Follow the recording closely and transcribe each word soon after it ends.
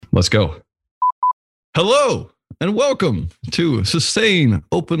Let's go. Hello and welcome to Sustain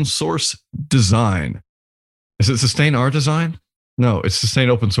Open Source Design. Is it Sustain Our Design? No, it's Sustain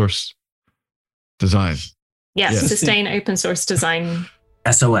Open Source Design. Yes, Sustain Open Source Design.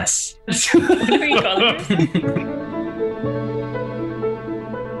 SOS. What do we call it?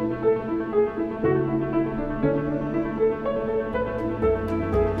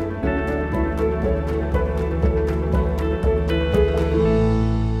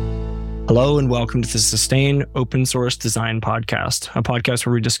 Hello and welcome to the Sustain Open Source Design Podcast, a podcast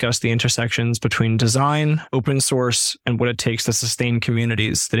where we discuss the intersections between design, open source, and what it takes to sustain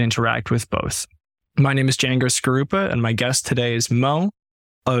communities that interact with both. My name is Django Skarupa, and my guest today is Mo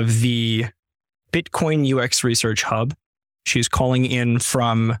of the Bitcoin UX Research Hub. She's calling in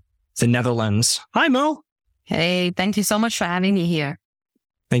from the Netherlands. Hi, Mo. Hey, thank you so much for having me here.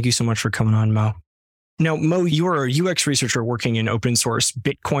 Thank you so much for coming on, Mo. Now, Mo, you're a UX researcher working in open source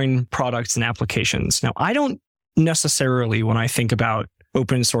Bitcoin products and applications. Now, I don't necessarily, when I think about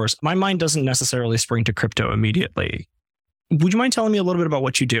open source, my mind doesn't necessarily spring to crypto immediately. Would you mind telling me a little bit about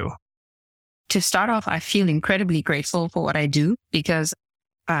what you do? To start off, I feel incredibly grateful for what I do because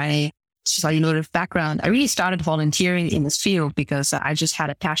just a little bit of background. I really started volunteering in this field because I just had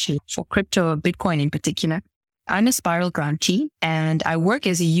a passion for crypto, Bitcoin in particular. I'm a Spiral grantee and I work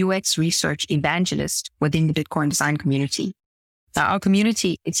as a UX research evangelist within the Bitcoin design community. Now, our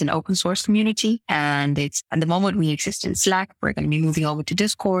community, it's an open source community and at the moment we exist in Slack. We're going to be moving over to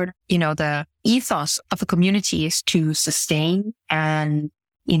Discord. You know, the ethos of the community is to sustain and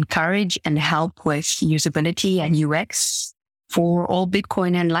encourage and help with usability and UX for all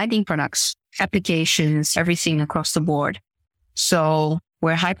Bitcoin and Lightning products, applications, everything across the board. So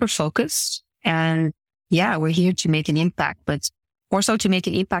we're hyper-focused and we're here to make an impact, but also to make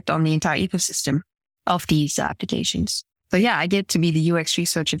an impact on the entire ecosystem of these applications. So I get to be the UX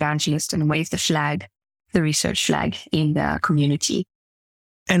research evangelist and wave the flag, the research flag in the community.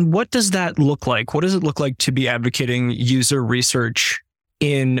 And what does that look like? What does it look like to be advocating user research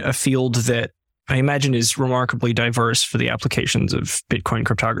in a field that I imagine is remarkably diverse for the applications of Bitcoin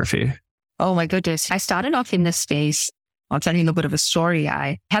cryptography? Oh my goodness. I started off in this space. I'll tell you a little bit of a story.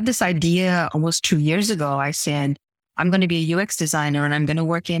 I had this idea almost 2 years ago. I said, I'm going to be a UX designer and I'm going to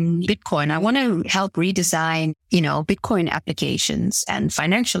work in Bitcoin. I want to help redesign, Bitcoin applications and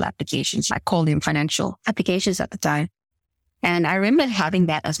financial applications. I called them financial applications at the time. And I remember having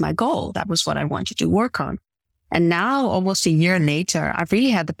that as my goal. That was what I wanted to work on. And now, almost a year later, I've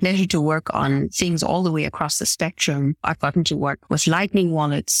really had the pleasure to work on things all the way across the spectrum. I've gotten to work with Lightning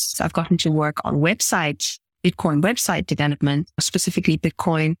wallets. I've gotten to work on Bitcoin website development, specifically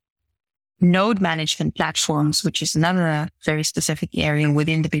Bitcoin node management platforms, which is another very specific area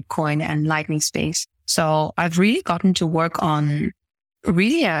within the Bitcoin and Lightning space. So I've really gotten to work on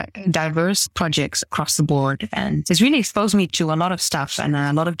really diverse projects across the board. And it's really exposed me to a lot of stuff and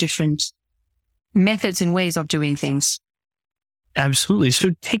a lot of different methods and ways of doing things. Absolutely. So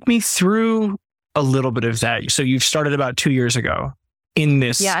take me through a little bit of that. So you've started about 2 years ago in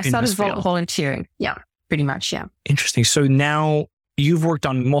this. Yeah, I started volunteering. Yeah, pretty much. Yeah. Interesting. So now you've worked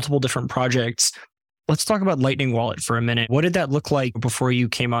on multiple different projects. Let's talk about Lightning Wallet for a minute. What did that look like before you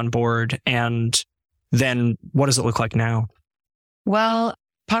came on board? And then what does it look like now? Well,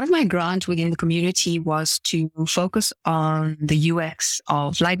 part of my grant within the community was to focus on the UX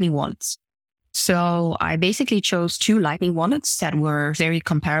of Lightning wallets. So I basically chose 2 Lightning wallets that were very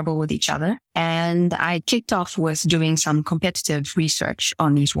comparable with each other. And I kicked off with doing some competitive research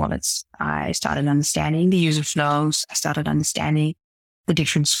on these wallets. I started understanding the user flows. I started understanding the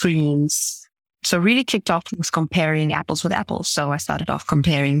different screens. So really kicked off with comparing apples with apples. So I started off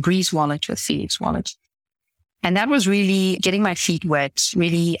comparing Breeze wallet with Phoenix wallet. And that was really getting my feet wet,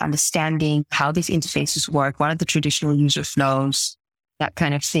 really understanding how these interfaces work. What are the traditional user flows, that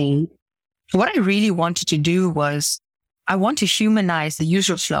kind of thing. What I really wanted to do was I want to humanize the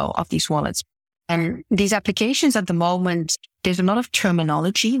user flow of these wallets. And these applications at the moment, there's a lot of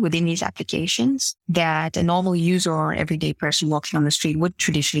terminology within these applications that a normal user or everyday person walking on the street would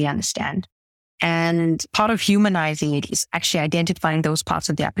traditionally understand. And part of humanizing it is actually identifying those parts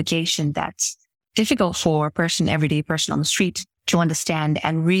of the application that's difficult for a everyday person on the street to understand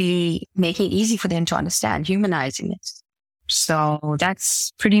and really making it easy for them to understand, humanizing it. So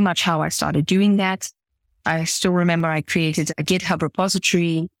that's pretty much how I started doing that. I still remember I created a GitHub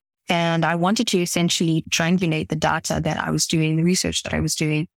repository and I wanted to essentially triangulate the data that I was doing, the research that I was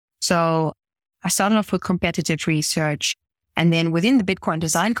doing. So I started off with competitive research. And then within the Bitcoin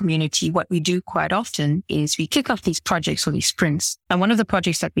design community, what we do quite often is we kick off these projects or these sprints. And one of the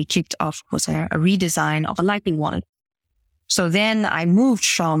projects that we kicked off was a redesign of a Lightning wallet. So then I moved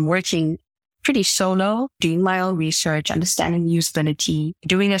from working pretty solo, doing my own research, understanding usability,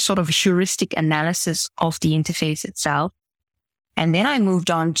 doing a sort of heuristic analysis of the interface itself. And then I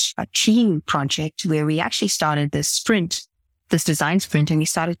moved on to a team project where we actually started this design sprint, and we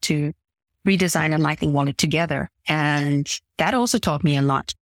started to redesign a Lightning wallet together. And that also taught me a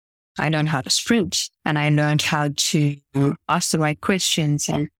lot. I learned how to sprint, and I learned how to ask the right questions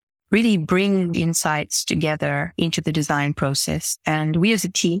and really bring insights together into the design process. And we as a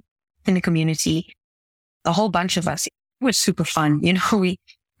team in the community, a whole bunch of us, it was super fun.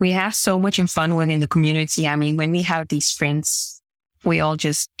 We have so much fun within the community. I mean, when we have these sprints, we all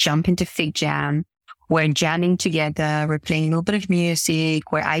just jump into Fig Jam. We're jamming together. We're playing a little bit of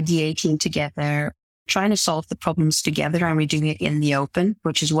music. We're ideating together, trying to solve the problems together, and we're doing it in the open,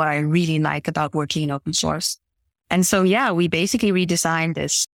 which is what I really like about working in open source. And so, yeah, we basically redesigned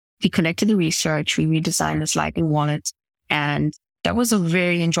this. We collected the research. We redesigned this Lightning wallet, and that was a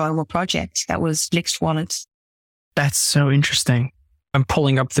very enjoyable project. That was Blixt Wallet. That's so interesting. I'm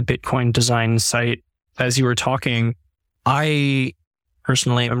pulling up the Bitcoin design site as you were talking. I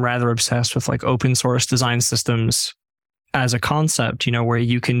personally am rather obsessed with like open source design systems as a concept, where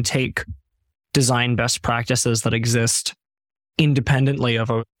you can take design best practices that exist independently of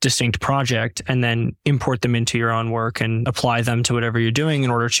a distinct project and then import them into your own work and apply them to whatever you're doing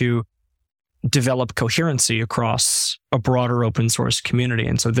in order to develop coherency across a broader open source community.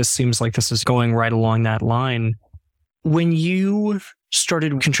 And so this seems like this is going right along that line. When you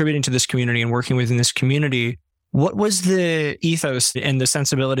started contributing to this community and working within this community, what was the ethos and the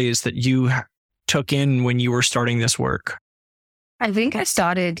sensibilities that you took in when you were starting this work? I think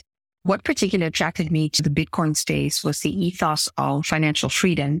what particularly attracted me to the Bitcoin space was the ethos of financial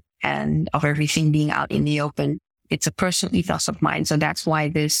freedom and of everything being out in the open. It's a personal ethos of mine. So that's why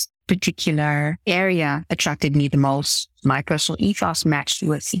this particular area attracted me the most. My personal ethos matched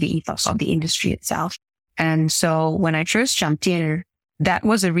with the ethos of the industry itself. And so when I first jumped in, that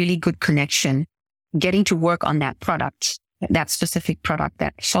was a really good connection. Getting to work on that product, that specific product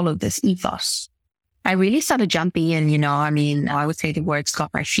that followed this ethos. I really started jumping in, I would say the words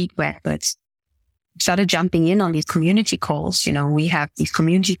got my feet wet, but started jumping in on these community calls. We have these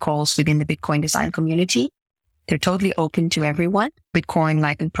community calls within the Bitcoin design community. They're totally open to everyone. Bitcoin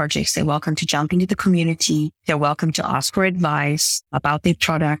Lightning projects, they're welcome to jump into the community. They're welcome to ask for advice about their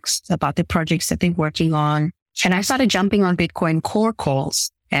products, about the projects that they're working on. And I started jumping on Bitcoin Core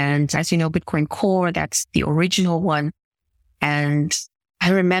calls. And as you know, Bitcoin Core, that's the original one. And I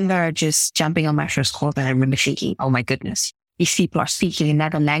remember just jumping on my first call, and I remember thinking, oh my goodness, these people are speaking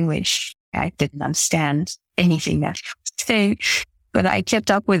another language. I didn't understand anything that they were saying, but I kept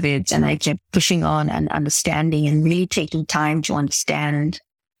up with it, and I kept pushing on and understanding and really taking time to understand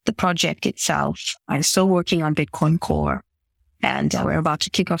the project itself. I'm still working on Bitcoin Core, and we're about to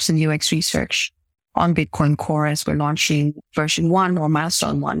kick off some UX research on Bitcoin Core as we're launching version 1 or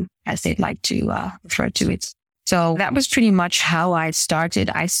milestone 1, as they'd like to refer to it. So that was pretty much how I started.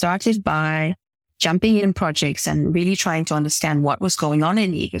 I started by jumping in projects and really trying to understand what was going on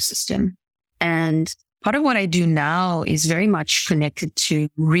in the ecosystem. And part of what I do now is very much connected to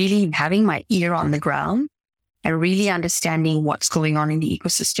really having my ear on the ground and really understanding what's going on in the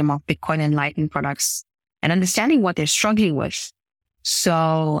ecosystem of Bitcoin and Lightning products and understanding what they're struggling with.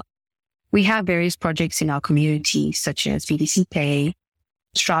 So we have various projects in our community, such as BTC Pay,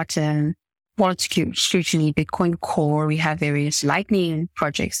 Stratum, Wallet Scrutiny, Bitcoin Core. We have various Lightning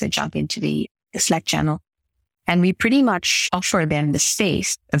projects that jump into the Slack channel. And we pretty much offer them the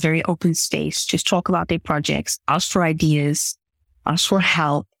space, a very open space, to talk about their projects, ask for ideas, ask for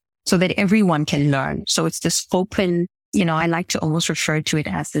help, so that everyone can learn. So it's this open, I like to almost refer to it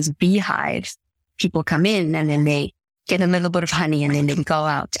as this beehive. People come in and then they get a little bit of honey and then they go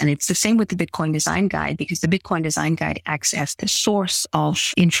out. And it's the same with the Bitcoin Design Guide, because the Bitcoin Design Guide acts as the source of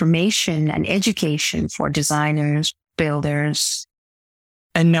information and education for designers, builders.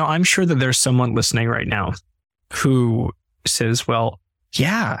 And now I'm sure that there's someone listening right now who says, well,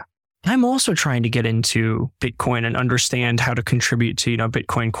 yeah, I'm also trying to get into Bitcoin and understand how to contribute to,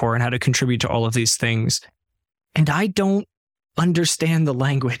 Bitcoin Core and how to contribute to all of these things. And I don't understand the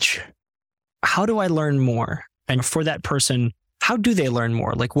language. How do I learn more? And for that person, how do they learn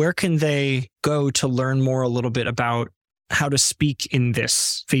more? Like, where can they go to learn more a little bit about how to speak in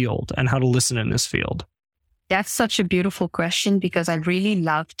this field and how to listen in this field? That's such a beautiful question, because I'd really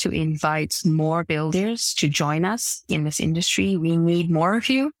love to invite more builders to join us in this industry. We need more of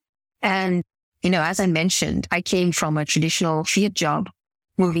you. And, as I mentioned, I came from a traditional fiat job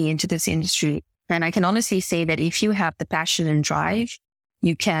moving into this industry. And I can honestly say that if you have the passion and drive,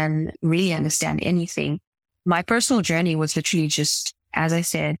 you can really understand anything. my personal journey was literally just, as I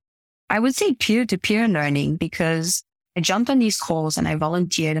said, I would say peer-to-peer learning, because I jumped on these calls and I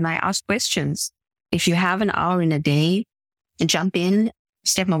volunteered and I asked questions. If you have an hour in a day and jump in,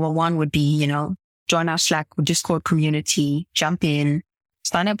 step number one would be, join our Slack or Discord community, jump in,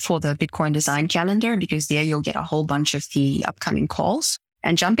 sign up for the Bitcoin design calendar, because there you'll get a whole bunch of the upcoming calls,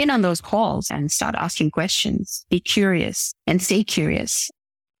 and jump in on those calls and start asking questions. Be curious and stay curious.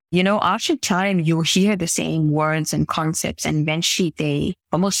 After time, you'll hear the same words and concepts, and eventually they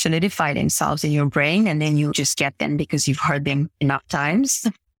almost solidify themselves in your brain, and then you just get them because you've heard them enough times.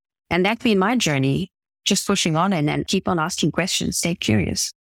 And that's been my journey, just pushing on and then keep on asking questions, stay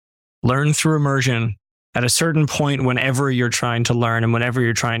curious. Learn through immersion. At a certain point, whenever you're trying to learn and whenever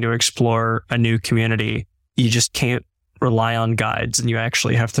you're trying to explore a new community, you just can't rely on guides, and you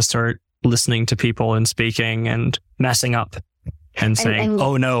actually have to start listening to people and speaking and messing up and saying,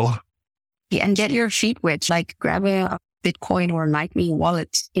 oh no. Yeah, and get your feet wet, like grab a Bitcoin or Lightning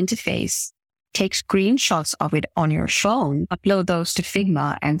wallet interface, take screenshots of it on your phone, upload those to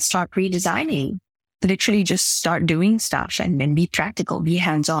Figma and start redesigning. Literally just start doing stuff and then be practical, be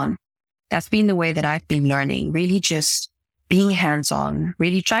hands-on. That's been the way that I've been learning, really just being hands-on,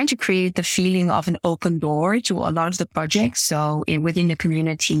 really trying to create the feeling of an open door to a lot of the projects. So within the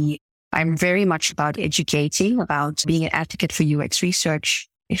community, I'm very much about educating, about being an advocate for UX research.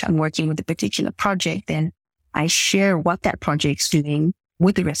 If I'm working with a particular project, then I share what that project's doing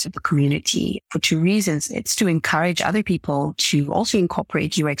with the rest of the community for two reasons. It's to encourage other people to also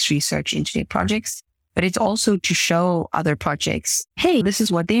incorporate UX research into their projects, but it's also to show other projects, hey, this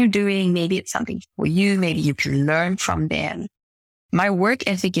is what they're doing. Maybe it's something for you. Maybe you can learn from them. My work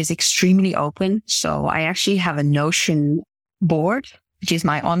ethic is extremely open. So I actually have a Notion board, which is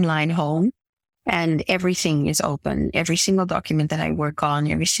my online home, and everything is open. Every single document that I work on,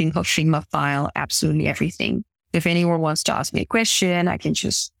 every single Figma file, absolutely everything. If anyone wants to ask me a question, I can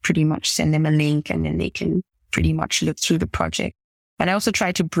just pretty much send them a link and then they can pretty much look through the project. And I also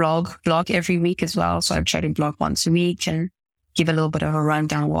try to blog every week as well. So I try to blog once a week and give a little bit of a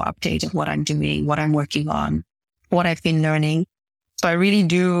rundown or update of what I'm doing, what I'm working on, what I've been learning. So I really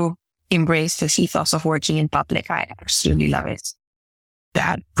do embrace this ethos of working in public. I absolutely love it.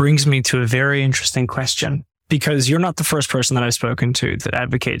 That brings me to a very interesting question, because you're not the first person that I've spoken to that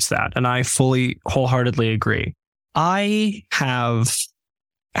advocates that. And I wholeheartedly agree. I have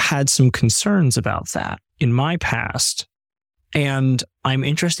had some concerns about that in my past, and I'm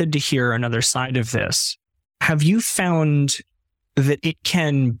interested to hear another side of this. Have you found that it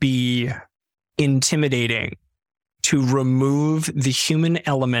can be intimidating to remove the human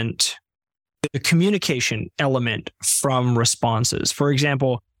element, the communication element from responses? For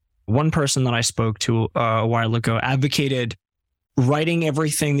example, one person that I spoke to a while ago advocated writing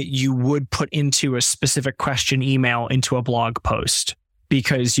everything that you would put into a specific question email into a blog post,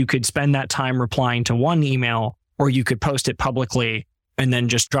 because you could spend that time replying to one email, or you could post it publicly and then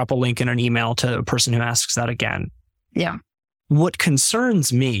just drop a link in an email to a person who asks that again. Yeah. What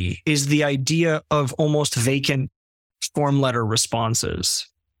concerns me is the idea of almost vacant form letter responses.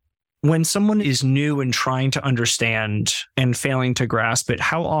 When someone is new and trying to understand and failing to grasp it,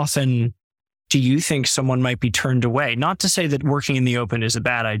 how often do you think someone might be turned away? Not to say that working in the open is a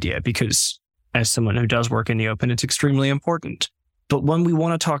bad idea, because as someone who does work in the open, it's extremely important. But when we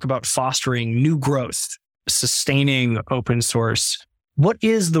want to talk about fostering new growth, sustaining open source, what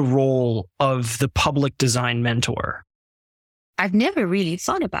is the role of the public design mentor? I've never really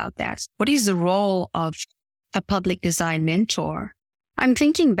thought about that. What is the role of a public design mentor? I'm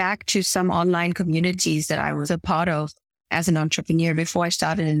thinking back to some online communities that I was a part of as an entrepreneur before I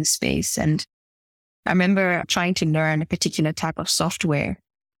started in the space. And I remember trying to learn a particular type of software.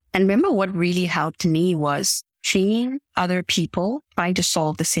 And remember what really helped me was seeing other people trying to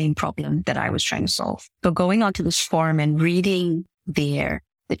solve the same problem that I was trying to solve. So going onto this forum and reading the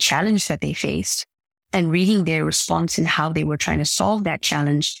challenge that they faced and reading their response and how they were trying to solve that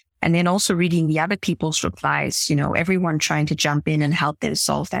challenge. And then also reading the other people's replies, everyone trying to jump in and help them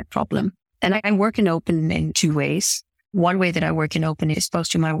solve that problem. And I work in open in two ways. One way that I work in open is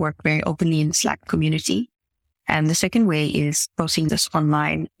posting my work very openly in the Slack community. And the second way is posting this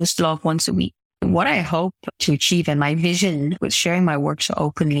online, this blog once a week. What I hope to achieve and my vision with sharing my work so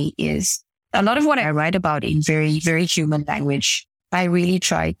openly is a lot of what I write about in very, very human language. I really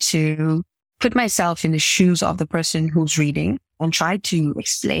try to put myself in the shoes of the person who's reading and try to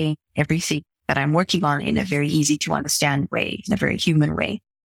explain everything that I'm working on in a very easy to understand way, in a very human way.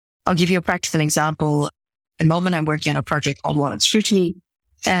 I'll give you a practical example. At the moment, I'm working on a project called Wallet Scrutiny,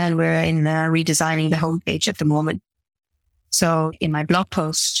 and we're in redesigning the homepage at the moment. So in my blog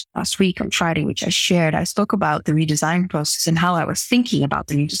post last week on Friday, which I shared, I spoke about the redesign process and how I was thinking about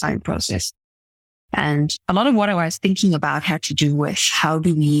the redesign process. And a lot of what I was thinking about had to do with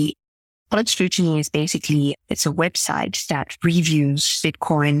Wallet Scrutiny is basically, it's a website that reviews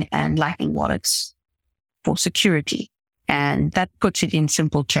Bitcoin and Lightning wallets for security. And that puts it in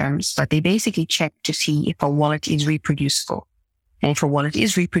simple terms, but they basically check to see if a wallet is reproducible. And if a wallet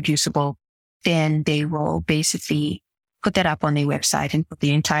is reproducible, then they will basically put that up on their website and put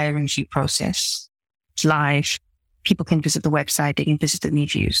the entire review process live. People can visit the website, they can visit the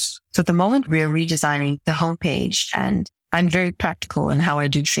reviews. So at the moment we're redesigning the homepage, and I'm very practical in how I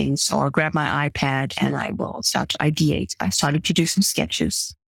do things. So I'll grab my iPad and I will start to ideate. I started to do some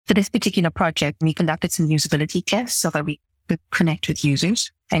sketches. For this particular project, we conducted some usability tests so that we could connect with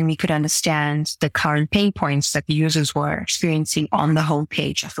users and we could understand the current pain points that the users were experiencing on the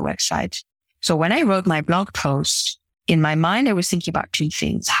homepage of the website. So when I wrote my blog post, in my mind, I was thinking about two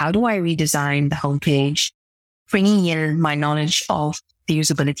things. How do I redesign the homepage, bringing in my knowledge of the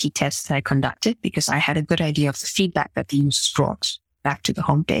usability tests that I conducted, because I had a good idea of the feedback that the users brought back to the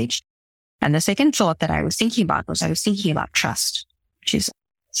homepage. And the second thought that I was thinking about trust, which is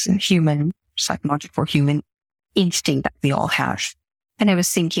a human, psychological human instinct that we all have. And I was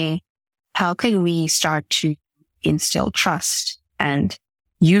thinking, how can we start to instill trust and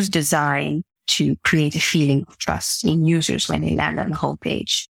use design to create a feeling of trust in users when they land on the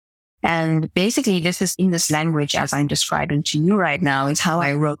homepage? And basically, this is in this language, as I'm describing to you right now, is how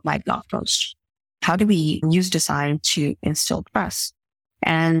I wrote my blog post. How do we use design to instill trust?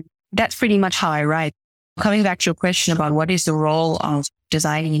 And that's pretty much how I write. Coming back to your question about what is the role of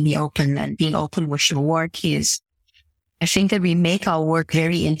designing in the open and being open with your work is, I think that we make our work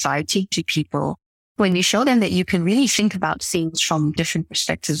very inviting to people when we show them that you can really think about things from different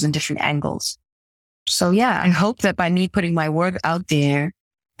perspectives and different angles. So yeah, I hope that by me putting my work out there,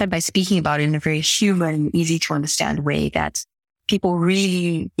 and by speaking about it in a very human, easy to understand way, that people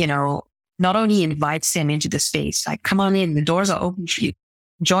really, not only invites them into the space, like, come on in, the doors are open for you.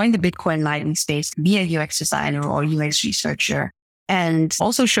 Join the Bitcoin Lightning space, be a UX designer or UX researcher, and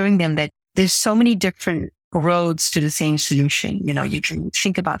also showing them that there's so many different roads to the same solution. You can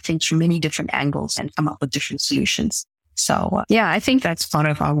think about things from many different angles and come up with different solutions. So yeah, I think that's part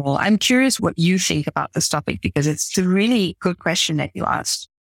of our role. I'm curious what you think about this topic, because it's a really good question that you asked.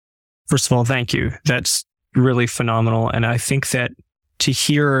 First of all, thank you. That's really phenomenal. And I think that to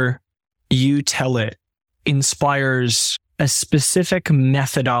hear you tell it inspires a specific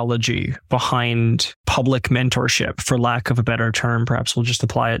methodology behind public mentorship, for lack of a better term. Perhaps we'll just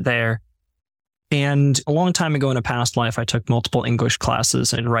apply it there. And a long time ago in a past life, I took multiple English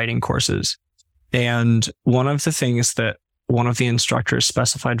classes and writing courses. And one of the things that one of the instructors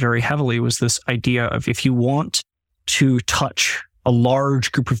specified very heavily was this idea of, if you want to touch a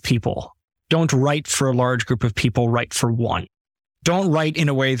large group of people, don't write for a large group of people, write for one. Don't write in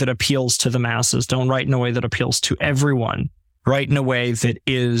a way that appeals to the masses. Don't write in a way that appeals to everyone. Write in a way that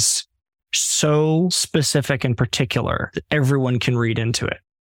is so specific and particular that everyone can read into it.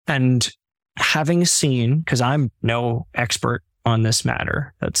 And having seen, because I'm no expert on this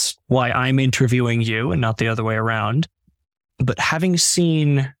matter, that's why I'm interviewing you and not the other way around. But having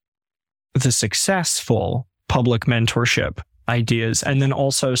seen the successful public mentorship ideas, and then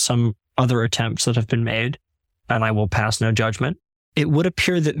also some other attempts that have been made, and I will pass no judgment, it would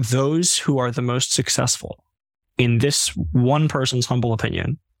appear that those who are the most successful, in this one person's humble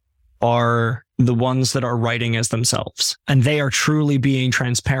opinion, are the ones that are writing as themselves. And they are truly being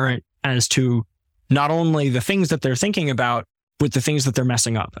transparent as to not only the things that they're thinking about, but the things that they're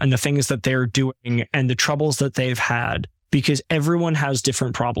messing up and the things that they're doing and the troubles that they've had, because everyone has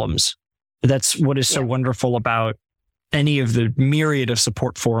different problems. That's what is so wonderful about any of the myriad of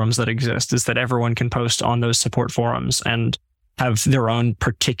support forums that exist, is that everyone can post on those support forums and have their own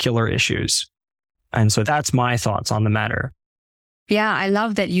particular issues. And so that's my thoughts on the matter. Yeah, I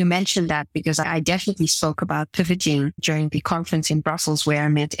love that you mentioned that, because I definitely spoke about pivoting during the conference in Brussels where I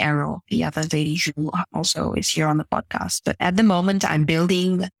met Errol, the other lady who also is here on the podcast. But at the moment, I'm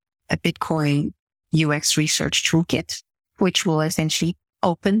building a Bitcoin UX research toolkit, which will essentially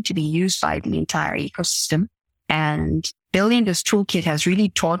open to be used by the entire ecosystem. And building this toolkit has really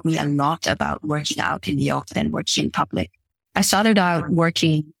taught me a lot about working out in the open and working in public. I started out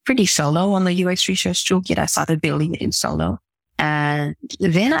working pretty solo on the UX research toolkit. I started building it in solo. And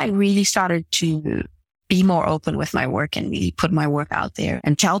then I really started to be more open with my work and really put my work out there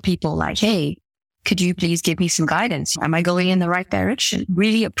and tell people like, hey, could you please give me some guidance? Am I going in the right direction?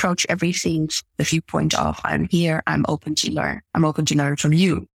 Really approach everything from the viewpoint of, I'm here, I'm open to learn. I'm open to learn from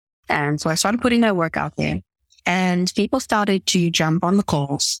you. And so I started putting my work out there. And people started to jump on the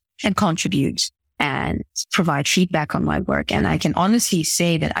calls and contribute and provide feedback on my work. And I can honestly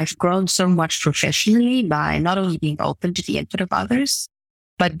say that I've grown so much professionally by not only being open to the input of others,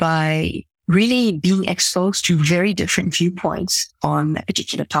 but by really being exposed to very different viewpoints on a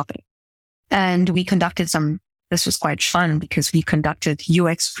particular topic. And we conducted this was quite fun because we conducted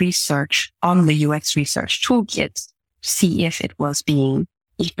UX research on the UX research toolkit to see if it was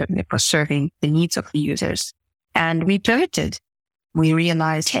serving the needs of the users. And we pivoted. We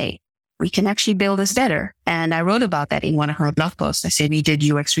realized, hey, we can actually build this better. And I wrote about that in one of our blog posts. I said we did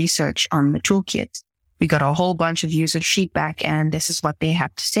UX research on the toolkit. We got a whole bunch of user feedback and this is what they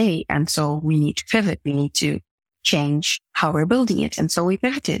have to say. And so we need to pivot. We need to change how we're building it. And so we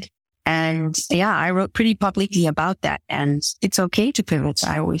pivoted. And yeah, I wrote pretty publicly about that. And it's okay to pivot.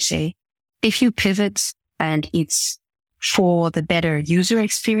 I always say, if you pivot and it's for the better user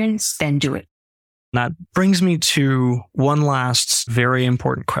experience, then do it. That brings me to one last very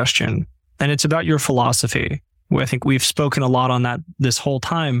important question. And it's about your philosophy. I think we've spoken a lot on that this whole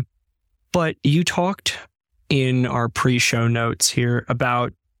time. But you talked in our pre-show notes here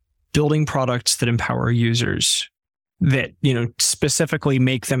about building products that empower users, that, specifically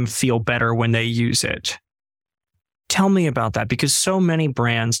make them feel better when they use it. Tell me about that, because so many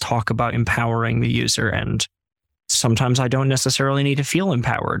brands talk about empowering the user, and sometimes I don't necessarily need to feel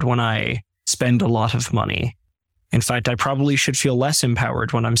empowered when I spend a lot of money. In fact, I probably should feel less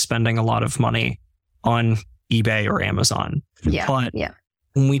empowered when I'm spending a lot of money on eBay or Amazon. But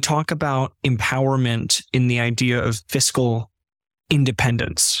when we talk about empowerment in the idea of fiscal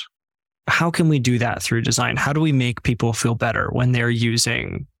independence, how can we do that through design? How do we make people feel better when they're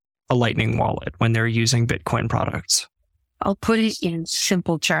using a Lightning wallet, when they're using Bitcoin products? I'll put it in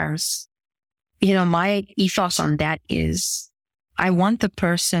simple terms. My ethos on that is I want the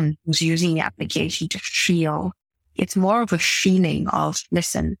person who's using the application to feel it's more of a feeling of,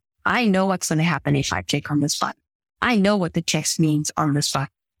 listen, I know what's going to happen if I click on this button. I know what the text means on this button.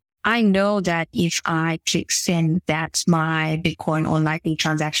 I know that if I click send, that my Bitcoin or Lightning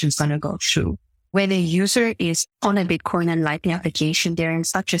transaction is going to go through. When a user is on a Bitcoin and Lightning application, they're in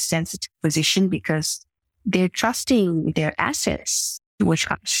such a sensitive position because they're trusting their assets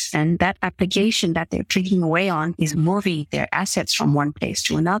with us. And that application that they're clicking away on is moving their assets from one place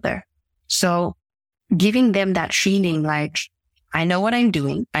to another. So giving them that feeling like, I know what I'm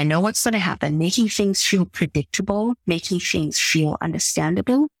doing. I know what's going to happen, making things feel predictable, making things feel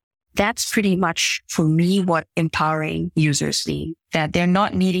understandable. That's pretty much for me what empowering users mean, that they're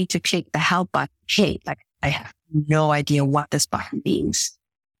not needing to click the help button. Hey, I have no idea what this button means.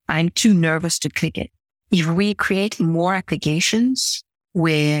 I'm too nervous to click it. If we create more applications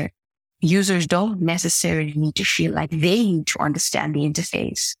where users don't necessarily need to feel like they need to understand the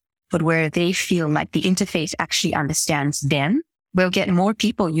interface, but where they feel like the interface actually understands them, we'll get more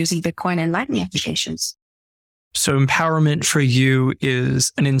people using Bitcoin and Lightning applications. So empowerment for you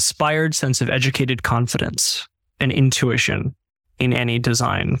is an inspired sense of educated confidence and intuition in any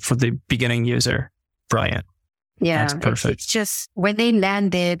design for the beginning user. Brilliant. Yeah, that's perfect. It's just when they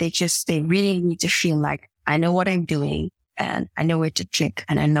land there, they really need to feel like I know what I'm doing and I know where to click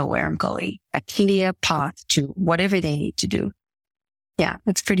and I know where I'm going. A clear path to whatever they need to do. Yeah,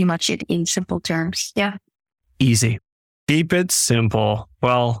 that's pretty much it in simple terms. Yeah. Easy. Keep it simple.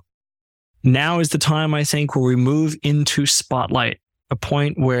 Well, now is the time, I think, where we move into Spotlight, a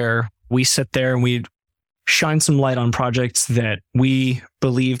point where we sit there and we shine some light on projects that we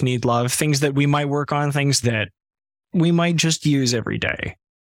believe need love, things that we might work on, things that we might just use every day.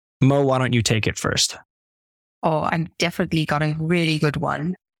 Mo, why don't you take it first? Oh, I've definitely got a really good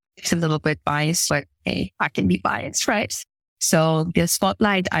one. It's a little bit biased, but hey, I can be biased, right? So the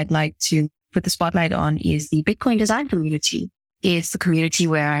spotlight I'd like to put the spotlight on is the Bitcoin design community. It's the community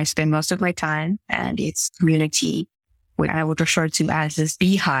where I spend most of my time, and it's community what I would refer to as this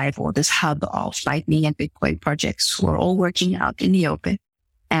beehive or this hub of Lightning and Bitcoin projects who are all working out in the open.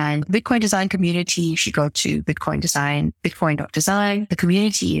 And Bitcoin design community, if you go to bitcoin.design, the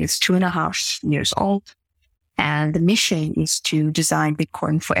community is 2.5 years old. And the mission is to design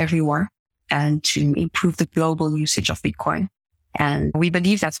Bitcoin for everyone and to improve the global usage of Bitcoin. And we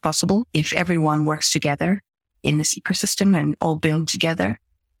believe that's possible if everyone works together in this ecosystem and all build together.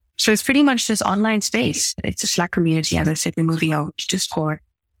 So it's pretty much this online space. It's a Slack community, as I said, we're moving over to Discord.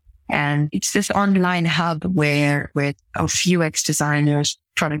 And it's this online hub where of UX designers,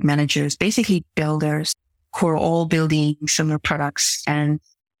 product managers, basically builders who are all building similar products. And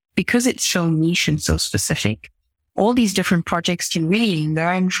because it's so niche and so specific, all these different projects can really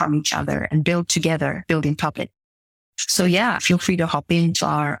learn from each other and build together, build in public. So yeah, feel free to hop into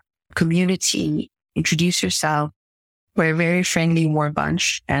our community introduce yourself. We're a very friendly, warm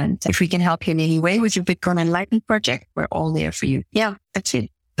bunch. And if we can help you in any way with your Bitcoin and Lightning project, we're all there for you. Yeah, that's it.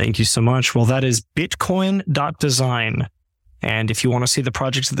 Thank you so much. Well, that is bitcoin.design. And if you want to see the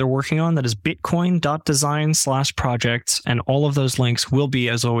projects that they're working on, that is bitcoin.design/projects. And all of those links will be,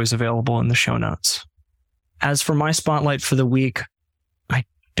 as always, available in the show notes. As for my spotlight for the week, I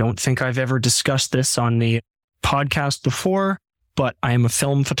don't think I've ever discussed this on the podcast before, but I am a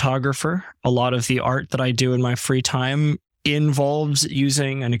film photographer. A lot of the art that I do in my free time involves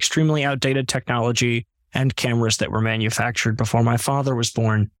using an extremely outdated technology and cameras that were manufactured before my father was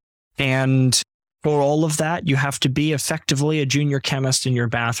born. And for all of that, you have to be effectively a junior chemist in your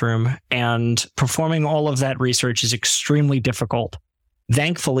bathroom, and performing all of that research is extremely difficult.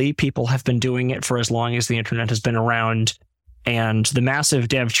 Thankfully, people have been doing it for as long as the internet has been around, and the massive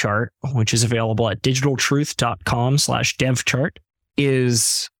dev chart, which is available at digitaltruth.com/devchart,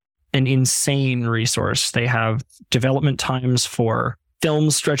 is an insane resource. They have development times for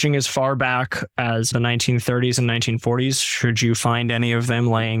films stretching as far back as the 1930s and 1940s, should you find any of them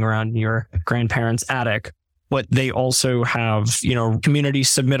laying around in your grandparents' attic. But they also have, community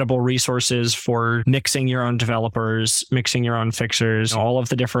submittable resources for mixing your own developers, mixing your own fixers, all of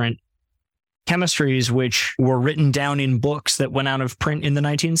the different chemistries which were written down in books that went out of print in the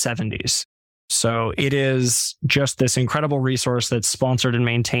 1970s. So it is just this incredible resource that's sponsored and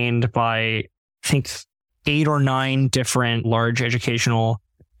maintained by, I think, 8 or 9 different large educational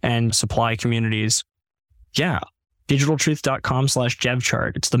and supply communities. Yeah.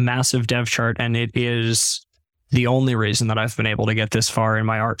 digitaltruth.com/devchart. It's the massive dev chart, and it is the only reason that I've been able to get this far in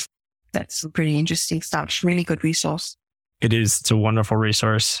my art. That's pretty interesting stuff. Really good resource. It is. It's a wonderful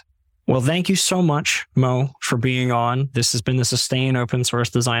resource. Well, thank you so much, Mo, for being on. This has been the Sustain Open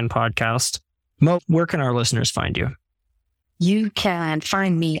Source Design Podcast. Mo, where can our listeners find you? You can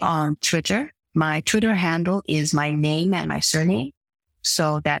find me on Twitter. My Twitter handle is my name and my surname.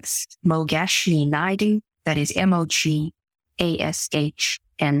 So that's Mogashni Naidoo. That is Mogashni,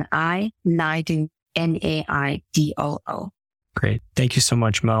 Naidoo, Naidoo. Great. Thank you so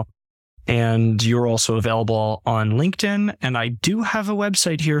much, Mo. And you're also available on LinkedIn. And I do have a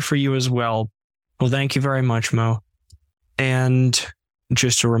website here for you as well. Well, thank you very much, Mo. And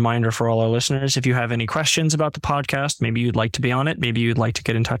just a reminder for all our listeners, if you have any questions about the podcast, maybe you'd like to be on it, maybe you'd like to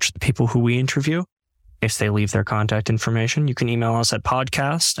get in touch with the people who we interview, if they leave their contact information, you can email us at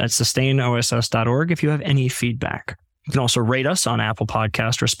podcast@sustainoss.org if you have any feedback. You can also rate us on Apple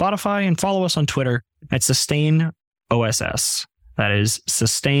Podcast or Spotify, and follow us on Twitter at SustainOSS. That is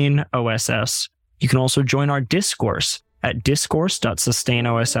SustainOSS. You can also join our discourse at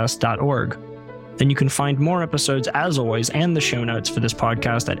discourse.sustainoss.org. Then you can find more episodes, as always, and the show notes for this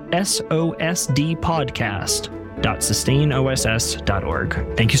podcast at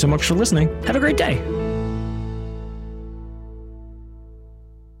sosdpodcast.sustainoss.org. Thank you so much for listening. Have a great day.